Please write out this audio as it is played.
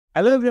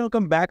Hello everyone,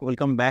 welcome back.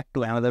 Welcome back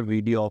to another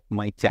video of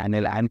my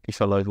channel. I'm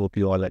Kishalay. Hope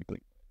you all are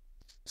doing.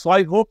 So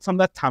I hope from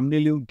the thumbnail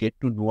you get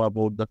to know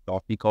about the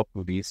topic of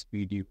today's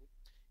video.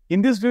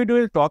 In this video,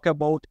 we'll talk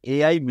about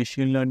AI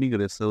machine learning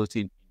research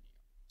in.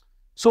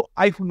 So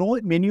I know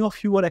many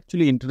of you are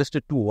actually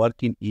interested to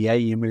work in AI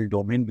ML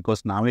domain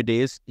because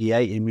nowadays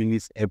AI ML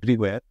is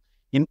everywhere.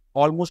 In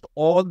almost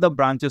all the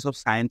branches of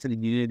science and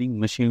engineering,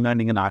 machine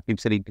learning and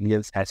artificial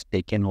intelligence has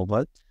taken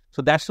over.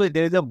 So that's why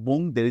there is a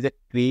boom, there is a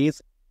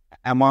craze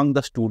among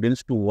the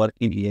students to work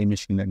in AI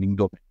machine learning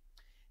domain.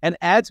 And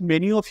as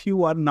many of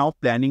you are now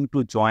planning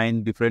to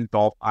join different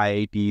top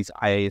IITs,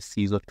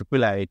 IIScs, or triple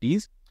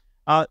IITs,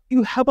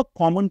 you have a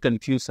common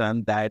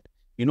confusion that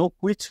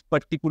which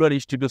particular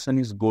institution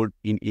is good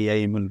in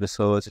AI ML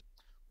research,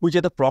 which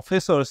are the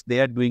professors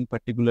they are doing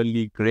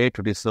particularly great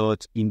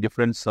research in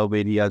different sub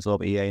areas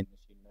of AI and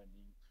machine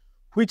learning,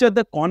 which are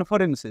the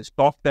conferences,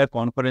 top tier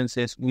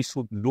conferences we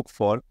should look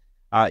for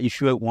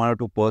if you wanted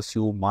to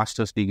pursue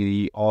master's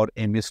degree or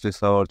MS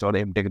research or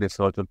MTech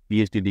research or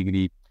PhD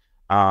degree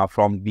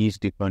from these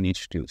different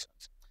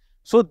institutions.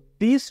 So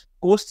these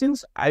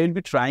questions I will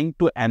be trying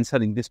to answer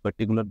in this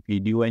particular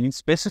video, and in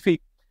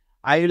specific,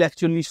 I will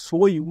actually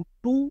show you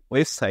two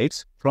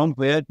websites from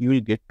where you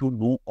will get to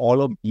know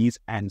all of these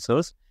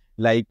answers,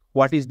 like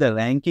what is the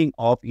ranking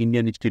of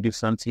Indian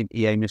institutions in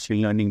AI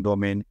machine learning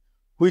domain,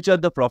 which are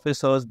the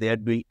professors they are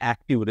doing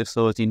active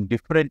research in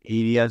different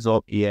areas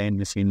of AI and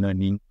machine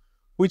learning,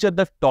 which are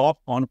the top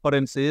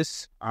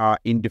conferences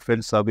in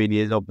different sub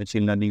areas of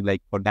machine learning,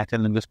 like for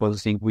natural language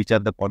processing, which are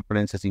the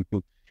conferences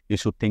you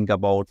should think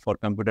about for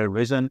computer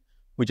vision,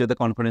 which are the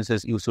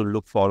conferences you should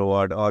look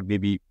forward, or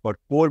maybe for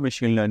core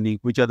machine learning,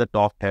 which are the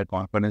top tier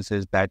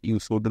conferences that you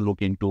should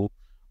look into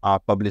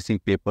publishing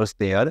papers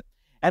there.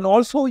 And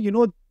also,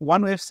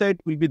 one website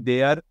will be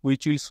there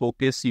which will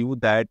showcase you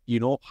that,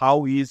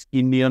 how is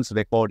Indians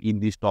record in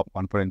these top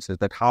conferences,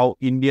 that how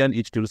Indian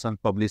institutions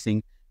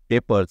publishing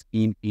papers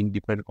in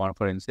different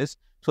conferences.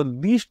 So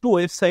these two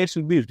websites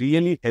will be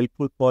really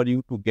helpful for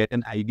you to get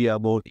an idea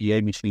about AI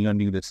machine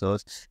learning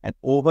research and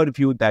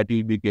overview that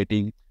you'll be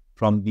getting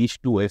from these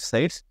two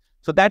websites.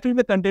 So that will be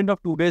the content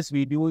of today's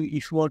video.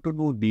 If you want to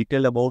know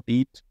detail about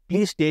it,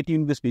 please stay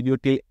tuned this video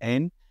till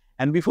end.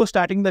 And before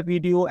starting the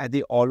video, as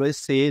I always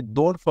say,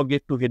 don't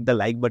forget to hit the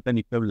like button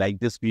if you have liked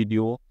this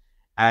video.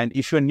 And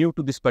if you're new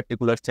to this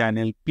particular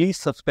channel, please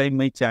subscribe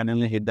my channel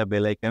and hit the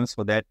bell icon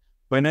so that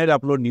when I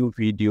upload new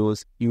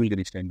videos, you will get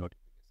instant notification.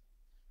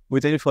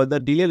 Without any further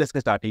delay, let's get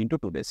started into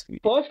today's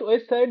video. First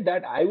website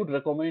that I would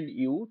recommend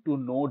you to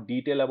know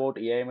detail about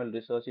AI/ML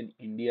research in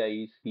India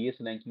is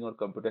CSRanking or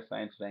Computer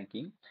Science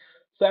Ranking.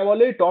 So I've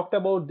already talked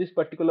about this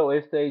particular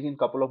website in a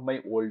couple of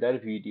my older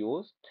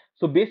videos.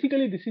 So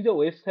basically, this is a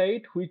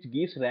website which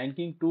gives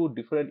ranking to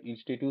different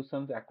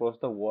institutions across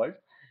the world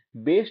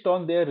based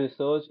on their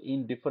research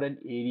in different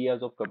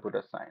areas of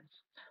computer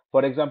science.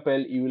 For example,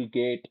 you will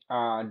get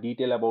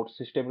detail about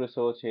system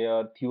research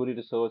here, theory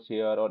research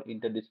here, or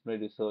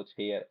interdisciplinary research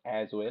here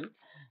as well.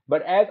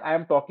 But as I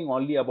am talking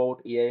only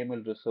about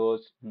AI/ML research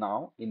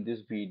now in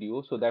this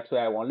video, so that's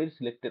why I've only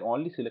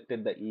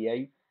selected the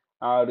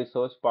AI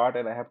research part,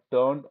 and I have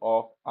turned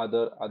off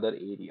other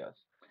areas.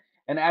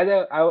 And as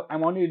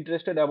I'm only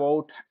interested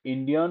about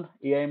Indian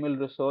AI/ML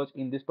research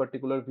in this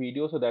particular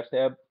video, so that's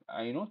why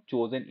I've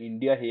chosen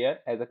India here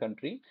as a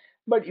country.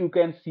 But you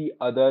can see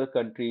other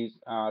countries'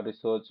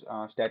 research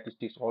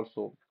statistics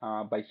also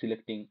by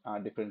selecting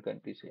different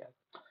countries here.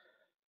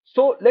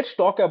 So let's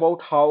talk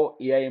about how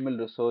AI/ML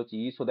research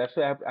is. So that's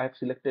why I have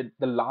selected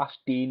the last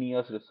 10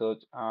 years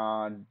research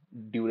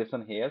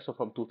duration here. So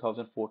from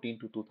 2014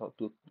 to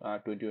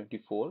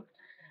 2024.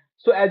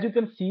 So as you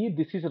can see,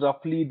 this is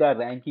roughly the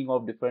ranking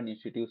of different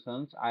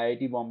institutions.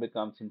 IIT Bombay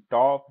comes in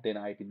top, then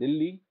IIT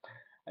Delhi.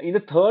 In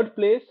the third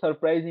place,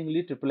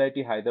 surprisingly,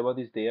 IIIT Hyderabad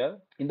is there.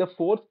 In the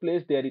fourth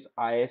place, there is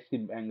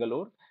IISc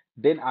Bangalore,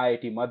 then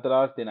IIT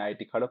Madras, then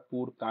IIT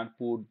Kharagpur,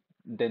 Kanpur,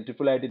 then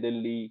IIIT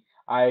Delhi,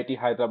 IIT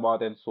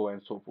Hyderabad, and so on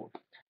and so forth.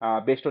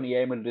 Based on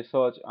AIML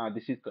research,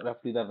 this is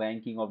roughly the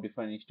ranking of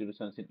different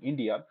institutions in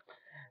India.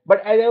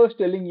 But as I was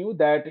telling you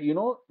that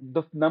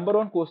the number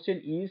one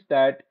question is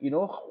that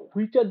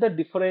which are the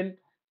different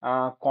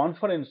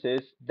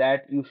conferences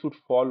that you should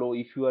follow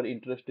if you are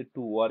interested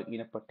to work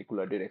in a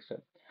particular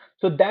direction.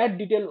 So that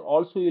detail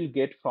also you'll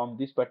get from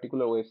this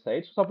particular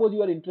website. So suppose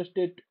you are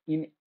interested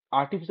in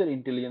artificial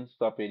intelligence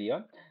sub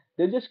area,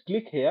 then just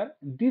click here.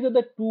 These are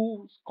the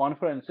two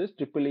conferences,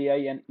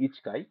 AAAI and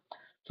IISc.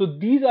 So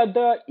these are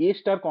the A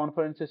star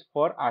conferences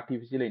for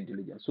artificial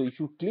intelligence. So if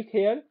you click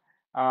here,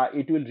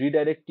 it will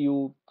redirect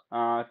you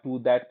to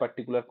that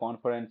particular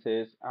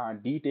conferences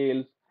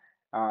details,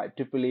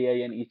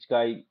 AAAI and each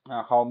guy,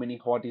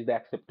 what is the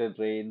accepted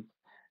range,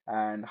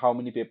 and how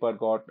many paper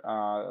got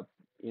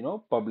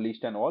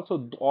published, and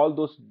also all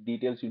those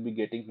details you'll be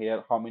getting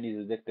here. How many is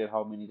rejected,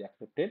 how many is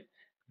accepted,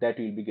 that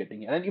you'll be getting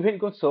here. And even you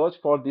can search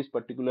for this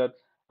particular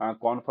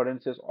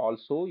conferences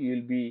also.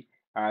 You'll be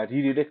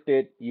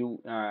redirected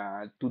you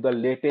to the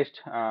latest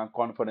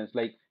conference.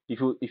 Like if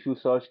you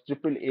search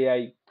triple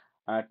AI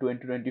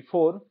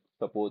 2024,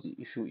 Suppose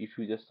if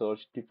you just search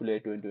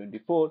AAA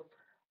 2024,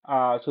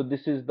 so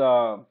this is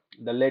the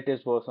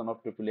latest version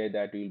of AAA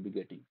that you will be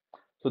getting.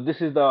 So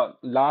this is the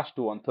last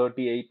one,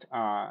 38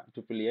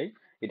 AAA.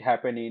 It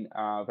happened in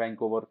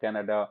Vancouver,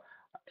 Canada,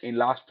 in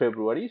last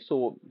February.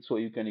 So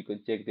you can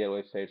check their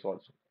websites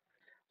also.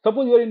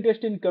 Suppose you are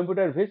interested in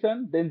computer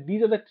vision, then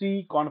these are the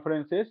three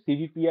conferences: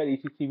 CVPR,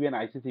 ECCB, and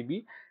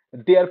ICCB.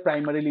 They are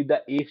primarily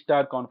the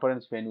A-star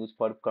conference venues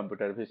for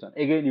computer vision.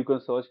 Again, you can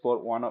search for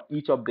one of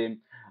each of them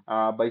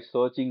by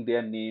searching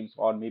their names,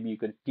 or maybe you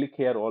can click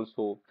here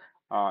also.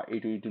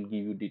 It will give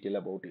you detail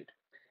about it.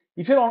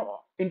 If you're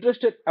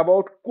interested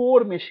about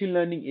core machine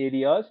learning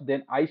areas,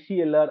 then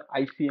ICLR,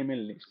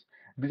 ICML lists.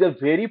 These are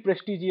very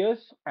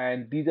prestigious,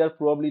 and these are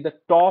probably the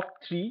top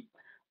three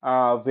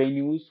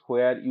venues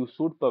where you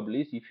should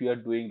publish if you are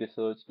doing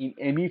research in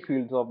any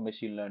fields of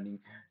machine learning.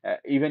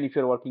 Even if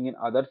you're working in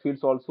other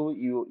fields also,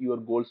 your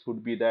goal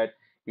should be that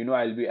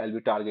I'll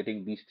be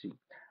targeting these three.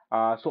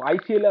 So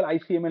ICLR,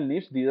 ICML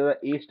lists. These are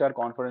the A-star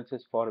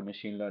conferences for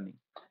machine learning.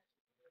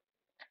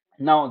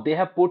 Now they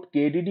have put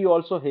KDD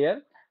also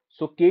here.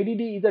 So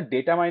KDD is a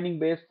data mining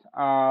based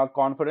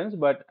conference,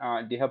 but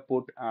they have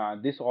put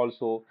this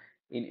also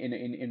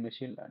in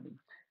machine learning.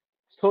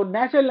 So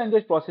natural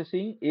language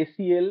processing,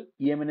 ACL,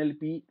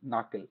 EMNLP,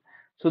 NACL.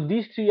 So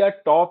these three are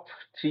top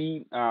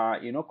three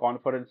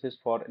conferences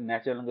for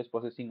natural language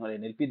processing or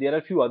NLP. There are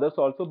a few others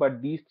also,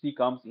 but these three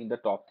comes in the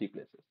top three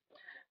places.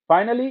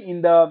 Finally,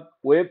 in the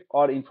web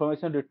or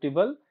information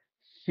retrieval,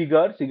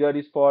 SIGAR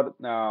is for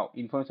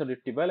information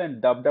retrieval,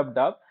 and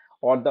WWW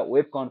or the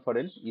web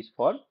conference is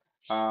for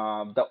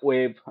the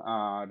web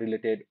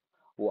related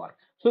work.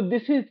 So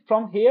this is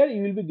from here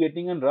you will be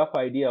getting a rough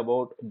idea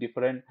about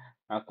different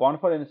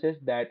conferences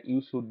that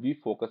you should be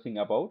focusing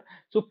about.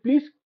 So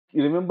please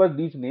remember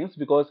these names,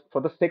 because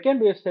for the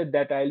second website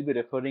that I will be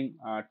referring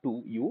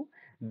to you,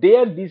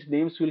 there these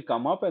names will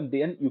come up, and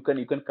then you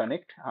can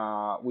connect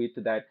with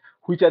that,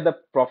 which are the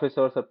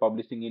professors are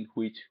publishing in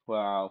which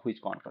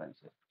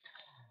conferences.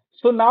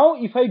 So now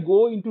if I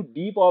go into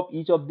deep of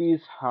each of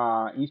these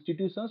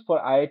institutions, for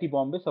IIT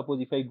Bombay,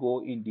 suppose if I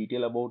go in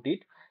detail about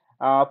it,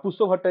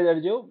 Pushpa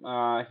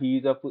Bhattacharya, he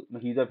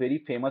is a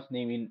very famous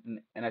name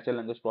in natural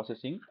language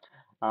processing.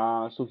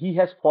 So he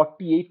has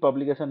 48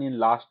 publications in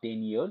last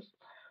 10 years.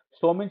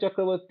 Somen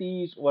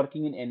Chakravarti is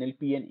working in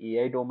NLP and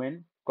AI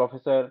domain.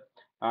 Professor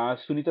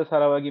Sunita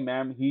Saravagi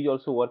ma'am, he is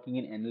also working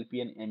in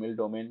NLP and ML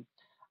domain.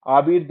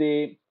 Abir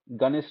De,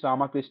 Ganesh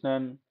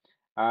Ramakrishnan,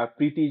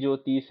 Preeti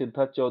Jyoti,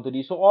 Siddharth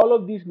Chaudhary. So all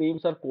of these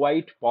names are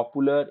quite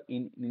popular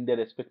in their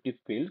respective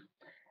fields.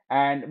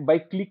 And by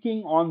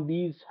clicking on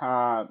these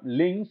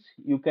links,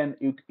 you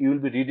will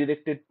be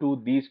redirected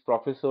to these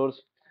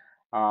professors'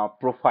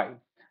 profile.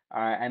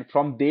 And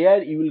from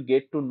there, you will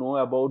get to know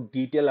about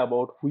detail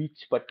about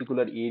which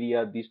particular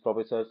area these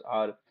professors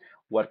are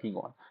working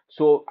on.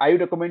 So I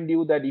would recommend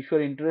you that if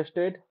you're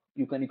interested,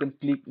 you can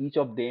click each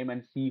of them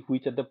and see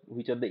which are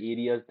the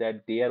areas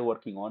that they are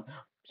working on.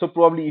 So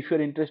probably if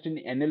you're interested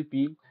in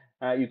NLP,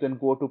 you can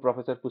go to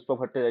Professor Pushpa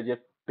Bhattacharya's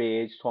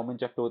page, Somin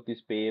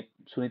Chakravarti's page,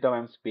 Sunita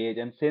ma'am's page,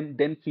 and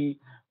then see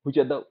which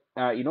are the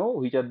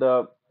which are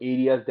the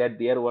areas that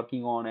they are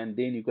working on, and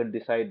then you can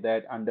decide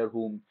that under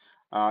whom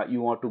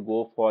you want to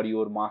go for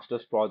your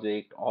master's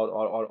project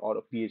or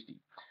a PhD.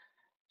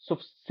 So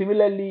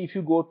similarly, if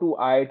you go to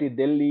IIT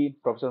Delhi,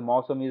 Professor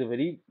Mausam is a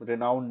very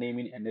renowned name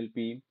in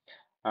NLP.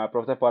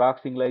 Professor Parag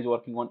Singla is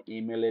working on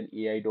ML and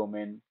AI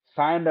domain.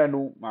 Sayan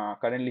Ranu,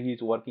 currently he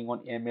is working on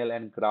ML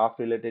and graph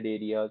related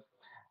areas.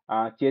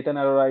 Chetan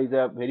Arora is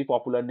a very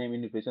popular name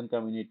in the vision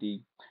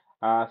community.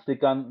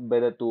 Srikant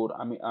Bedatur,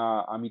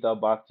 Amitabh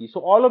Bagchi.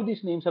 So all of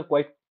these names are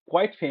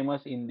quite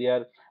famous in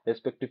their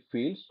respective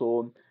fields.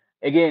 So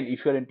again, if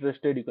you're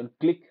interested, you can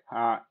click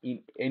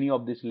in any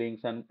of these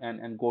links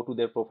and go to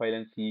their profile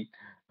and see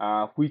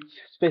which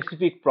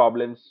specific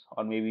problems,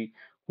 or maybe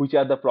which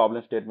are the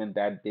problem statement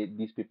that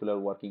these people are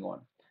working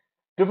on.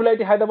 Triple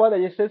IT Hyderabad,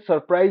 as I said,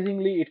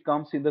 surprisingly, it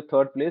comes in the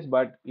third place.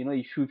 But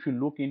if you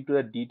look into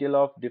the detail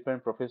of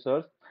different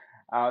professors,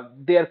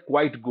 they are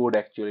quite good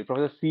actually.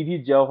 Professor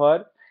C.V.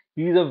 Jawhar,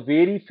 he is a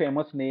very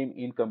famous name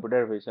in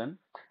computer vision.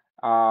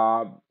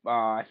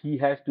 He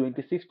has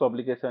 26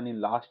 publications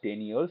in last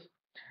 10 years.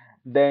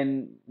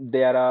 Then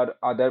there are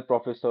other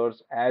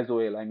professors as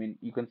well. I mean,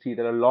 you can see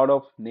there are a lot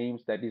of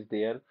names that is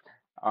there.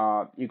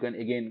 You can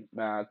again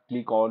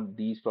click on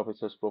these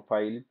professors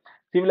profile.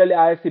 Similarly,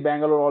 IISc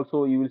Bangalore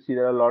also, you will see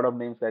there are a lot of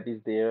names that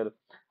is there.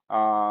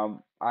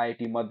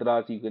 IIT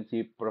Madras, you can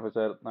see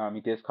Professor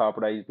Mitesh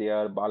Khapra is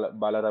there, Bala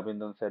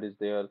Rabindran sir is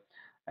there,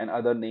 and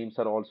other names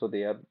are also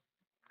there.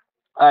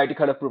 IIT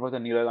Kharagpur, Professor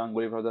Neeraj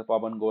Ganguly, Professor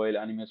Pavan Goyal,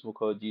 Animesh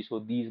Mukherjee. So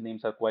these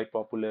names are quite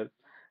popular,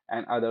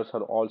 and others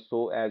are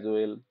also as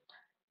well.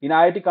 In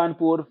IIT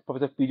Kanpur,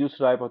 Professor Piyush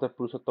Rai, Professor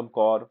Purushottam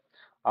Kaur,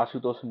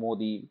 Ashutosh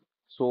Modi.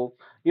 So,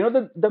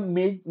 the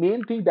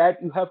main thing that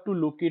you have to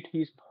look at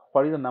is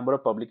what is the number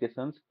of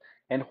publications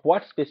and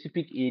what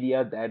specific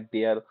area that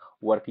they are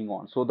working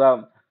on. So,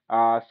 the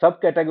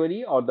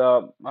subcategory or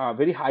the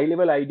very high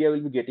level idea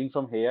will be getting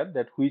from here,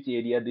 that which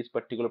area this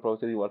particular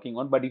professor is working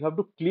on. But you have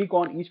to click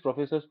on each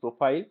professor's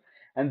profile,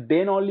 and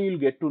then only you'll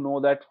get to know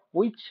that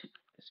which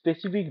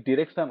specific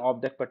direction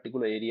of that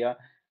particular area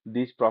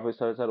these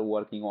professors are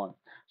working on.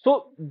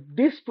 So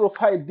this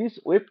profile, this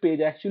web page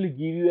actually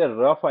give you a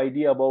rough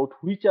idea about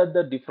which are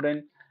the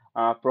different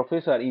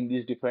professor in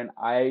these different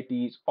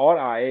IITs or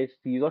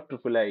IIScs or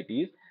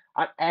IIITs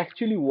are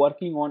actually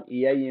working on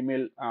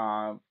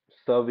AI/ML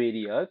sub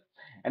areas.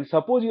 And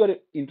suppose you are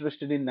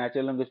interested in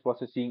natural language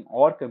processing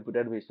or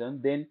computer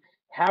vision, then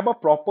have a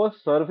proper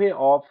survey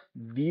of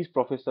these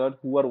professors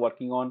who are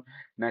working on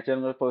natural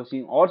language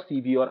processing or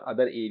CV or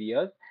other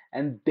areas,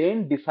 and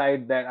then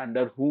decide that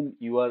under whom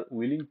you are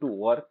willing to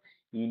work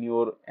in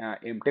your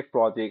MTech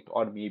project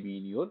or maybe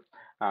in your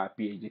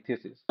PhD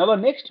thesis. Now, the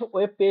next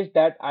web page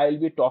that I'll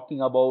be talking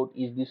about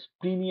is this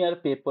Premier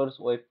Papers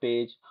web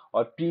page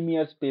or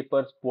Premier's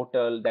Papers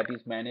portal that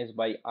is managed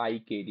by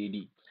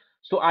IKDD.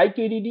 So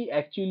IKDD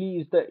actually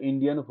is the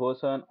Indian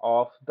version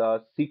of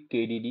the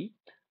SICK-KDD.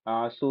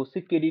 So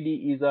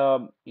SICK-KDD is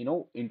a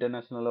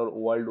international or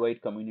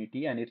worldwide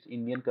community, and its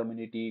Indian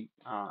community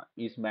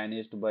is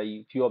managed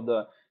by few of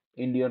the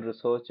Indian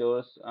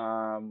researchers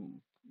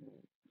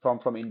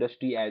from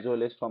industry as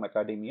well as from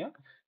academia.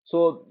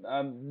 So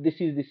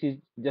this is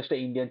just an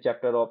Indian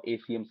chapter of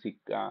ACM SICK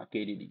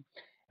KDD.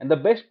 And the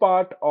best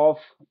part of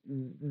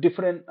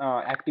different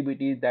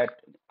activities that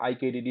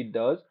IKDD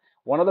does,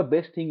 one of the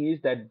best thing is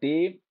that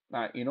they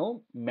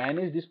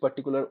manage this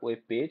particular web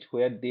page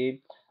where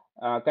they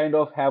kind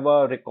of have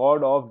a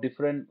record of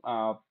different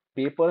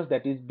papers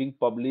that is being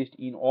published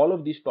in all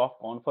of these top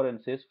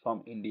conferences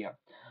from India.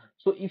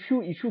 So if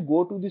you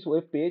go to this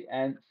web page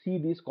and see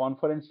this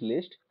conference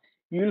list,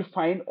 you will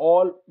find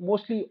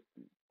mostly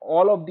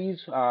all of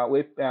these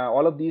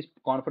all of these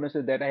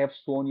conferences that I have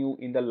shown you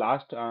in the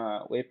last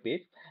web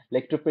page,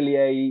 like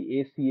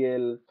AAAI,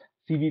 ACL,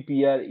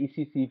 CVPR,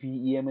 ECCP,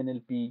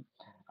 EMNLP,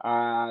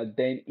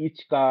 then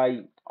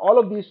ICHKAI. All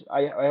of these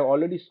I have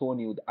already shown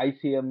you, the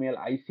ICML,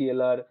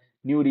 ICLR,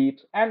 New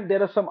REAPS, and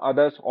there are some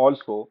others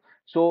also.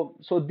 So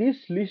this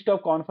list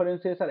of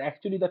conferences are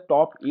actually the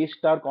top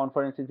A-star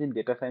conferences in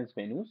data science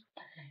venues.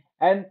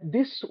 And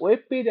this web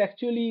page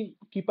actually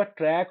keep a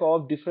track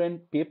of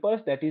different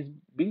papers that is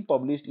being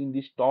published in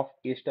these top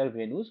A-star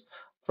venues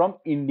from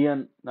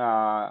Indian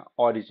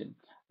origin.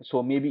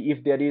 So maybe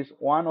if there is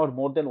one or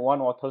more than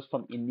one authors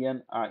from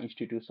Indian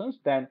institutions,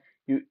 then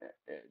you,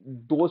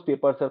 those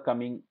papers are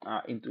coming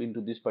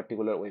into this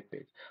particular web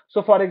page.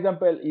 So for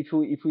example, if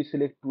we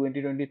select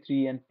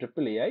 2023 and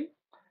AAAI,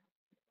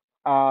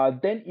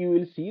 then you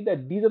will see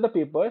that these are the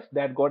papers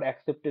that got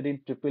accepted in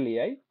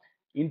AAAI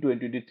in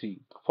 2023.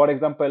 For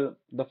example,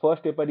 the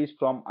first paper is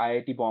from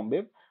IIT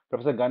Bombay,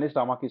 Professor Ganesh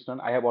Ramakrishnan.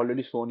 I have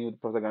already shown you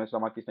Professor Ganesh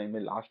Ramakrishnan in my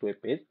last web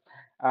page.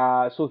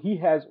 So he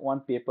has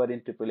one paper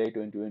in AAA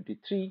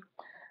 2023.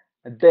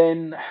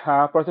 Then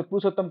Professor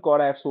Purushottam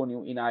Kaur I have shown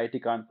you in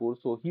IIT Kanpur.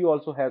 So he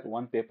also has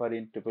one paper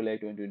in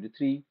AAA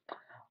 2023.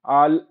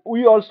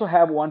 We also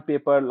have one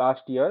paper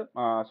last year.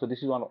 So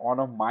this is one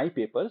of my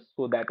papers.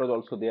 So that was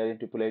also there in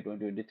AAA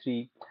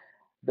 2023.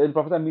 Then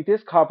Professor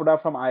Mitesh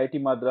Khapda from IIT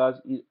Madras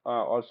is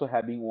also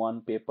having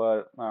one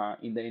paper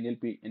in the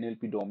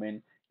NLP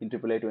domain in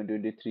AAA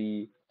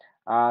 2023.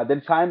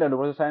 Then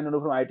Professor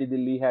Sayandandu from IIT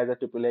Delhi has a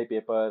AAA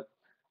paper.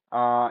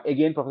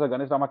 Again, Professor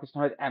Ganesh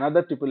Ramakrishnan has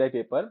another AAA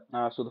paper.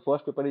 So the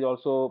first paper is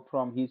also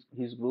from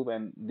his group,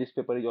 and this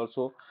paper is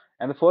also,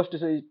 and the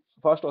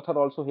first author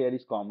also here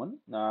is common.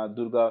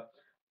 Durga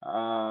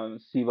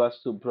Siva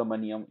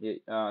Subramaniam.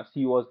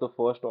 She was the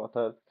first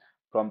author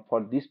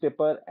for this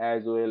paper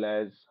as well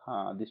as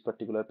this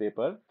particular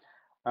paper.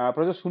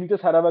 Professor Sunita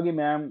Sarabagi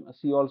ma'am,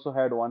 she also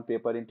had one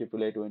paper in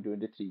AAA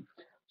 2023.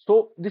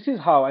 So this is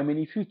how, I mean,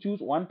 if you choose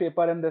one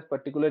paper in this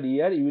particular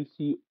year, you will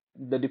see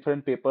the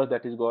different papers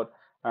that is got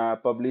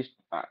published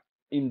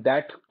in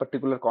that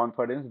particular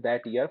conference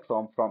that year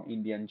from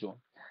Indian zone.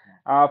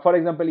 For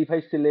example, if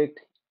I select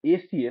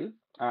ACL,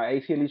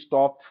 ACL is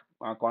top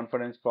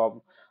conference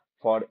for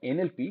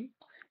NLP.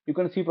 You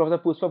can see Professor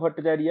Pushpa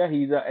Bhattacharya.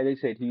 He is, as I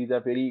said, he is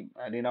a very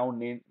renowned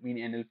name in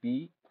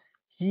NLP.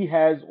 He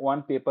has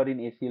one paper in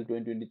ACL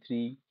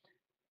 2023.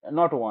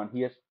 Not one,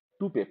 he has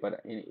two paper.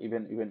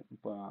 Even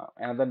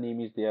another name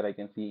is there, I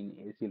can see in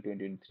ACL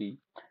 2023.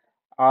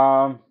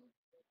 Um,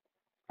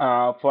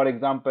 for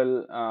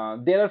example,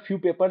 there are few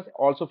papers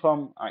also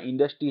from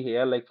industry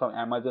here, like from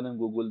Amazon and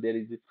Google. There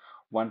is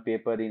one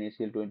paper in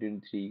ACL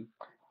 2023.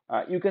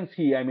 You can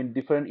see, I mean,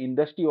 different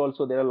industry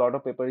also. There are a lot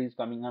of papers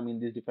coming up in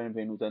these different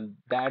venues, and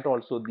that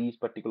also these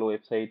particular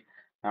website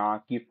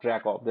keep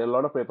track of. There are a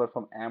lot of paper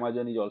from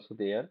Amazon is also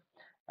there.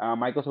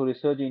 Microsoft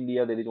Research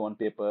India, there is one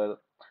paper.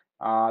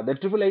 The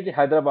IIIT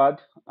Hyderabad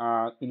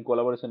in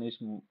collaboration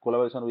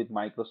with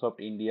Microsoft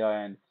India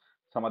and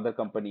some other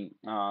company.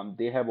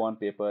 They have one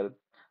paper.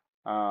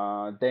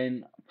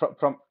 Then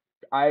from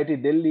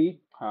IIT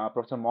Delhi,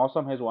 Professor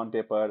Mausam has one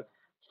paper.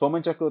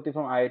 Soman Chakraborty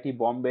from IIT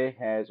Bombay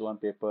has one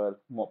paper.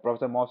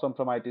 Professor Mausam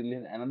from IIT Delhi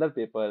has another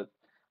paper.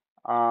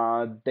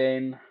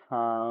 Then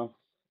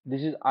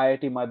This is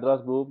IIT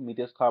Madras group,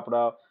 Mitesh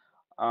Khapra,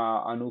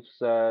 Anup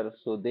sir.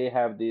 So they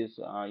have this,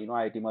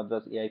 IIT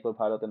Madras AI for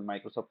Bharat and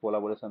Microsoft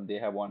collaboration. They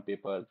have one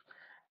paper.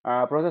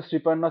 Professor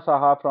Sripanna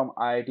Saha from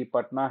IIT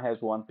Patna has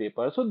one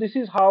paper. So this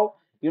is how,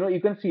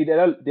 you can see there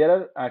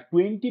are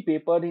 20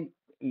 papers in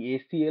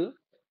ACL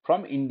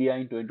from India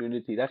in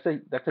 2023.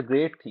 That's a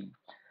great thing.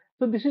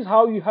 So this is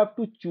how you have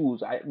to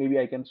choose. Maybe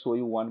I can show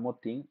you one more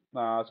thing.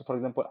 So for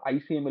example,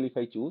 ICML, if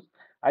I choose,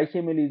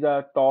 ICML is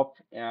a top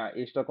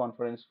extra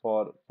conference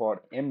for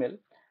ML.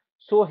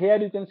 So here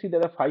you can see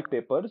there are 5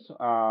 papers.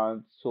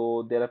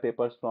 So there are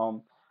papers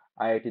from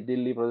IIT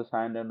Delhi, Professor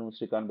Sayananu,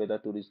 Srikant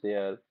Vedatur is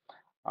there.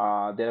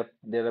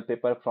 There are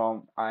paper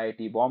from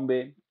IIT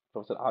Bombay.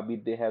 Professor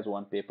Abid De has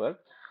one paper.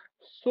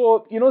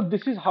 So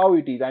this is how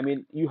it is. I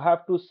mean, you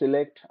have to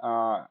select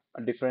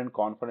different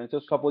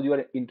conferences. Suppose you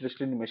are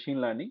interested in machine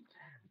learning,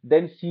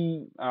 then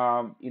see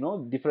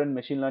different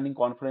machine learning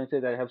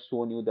conferences. I have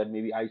shown you that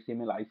maybe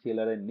ICML,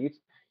 ICLR, and NIST.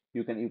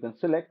 You can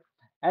select,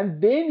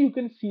 and then you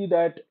can see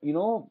that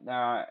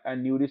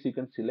and NURIS you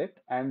can select,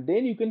 and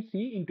then you can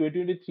see in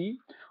 2023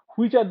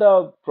 which are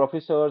the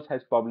professors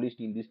has published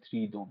in these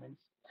 3 domains,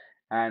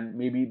 and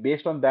maybe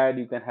based on that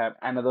you can have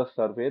another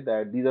survey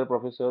that these are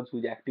professors who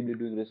is actively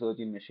doing research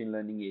in machine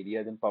learning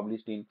areas and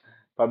publishing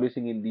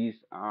in these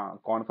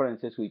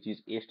conferences, which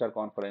is A-star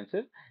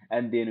conferences,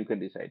 and then you can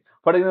decide.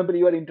 For example,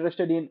 you are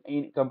interested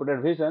in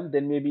computer vision,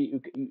 then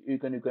maybe you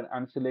can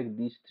unselect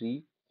these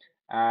 3,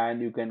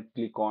 and you can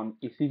click on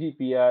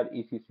CVPR,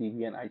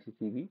 ECCV, and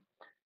ICCV,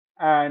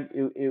 and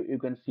you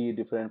can see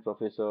different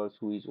professors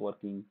who is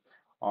working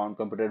on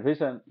computer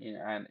vision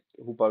and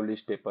who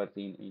publish papers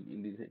in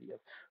these areas.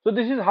 So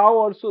this is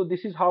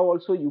how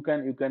also you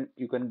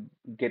can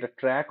get a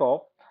track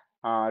of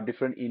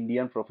different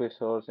Indian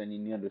professors and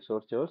Indian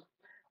researchers,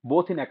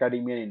 both in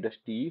academia and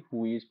industry,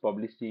 who is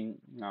publishing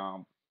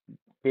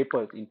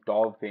papers in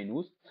top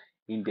venues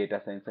in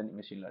data science and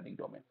machine learning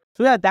domain.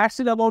 So yeah, that's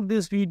it about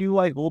this video.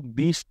 I hope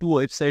these 2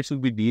 websites will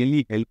be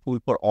really helpful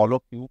for all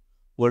of you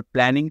who are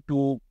planning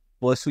to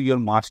pursue your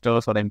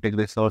master's or MTech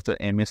research or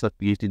MS or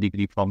PhD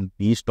degree from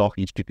these top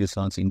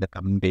institutions in the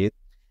coming days.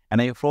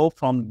 And I hope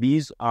from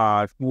these 2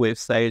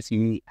 websites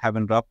you have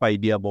a rough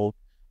idea about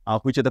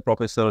which of the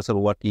professors are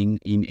working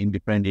in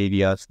different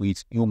areas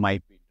which you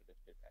might be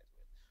interested as well.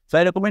 So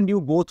I recommend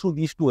you go through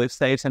these 2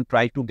 websites and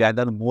try to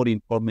gather more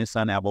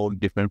information about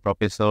different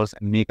professors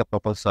and make a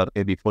proper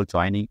survey before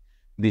joining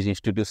these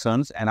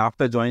institutions. And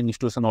after joining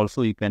institution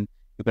also you can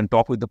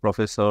talk with the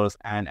professors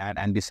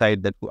and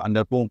decide that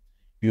under whom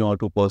you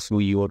want to pursue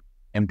your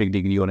MTech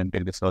degree or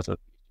MTech research.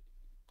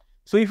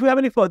 So if you have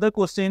any further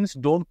questions,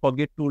 don't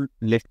forget to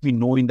let me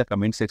know in the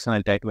comment section.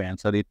 I'll try to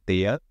answer it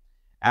there.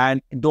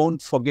 And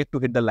don't forget to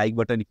hit the like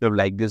button if you have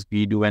liked this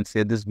video, and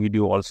share this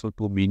video also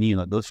to many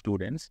other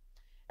students.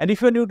 And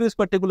if you're new to this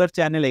particular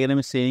channel, again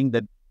I'm saying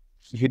that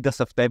hit the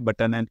subscribe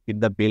button and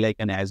hit the bell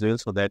icon as well,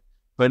 so that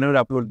whenever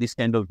I upload this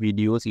kind of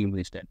videos, you will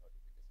understand.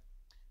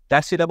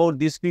 That's it about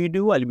this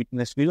video. I'll meet in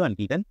the next video.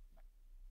 Until then,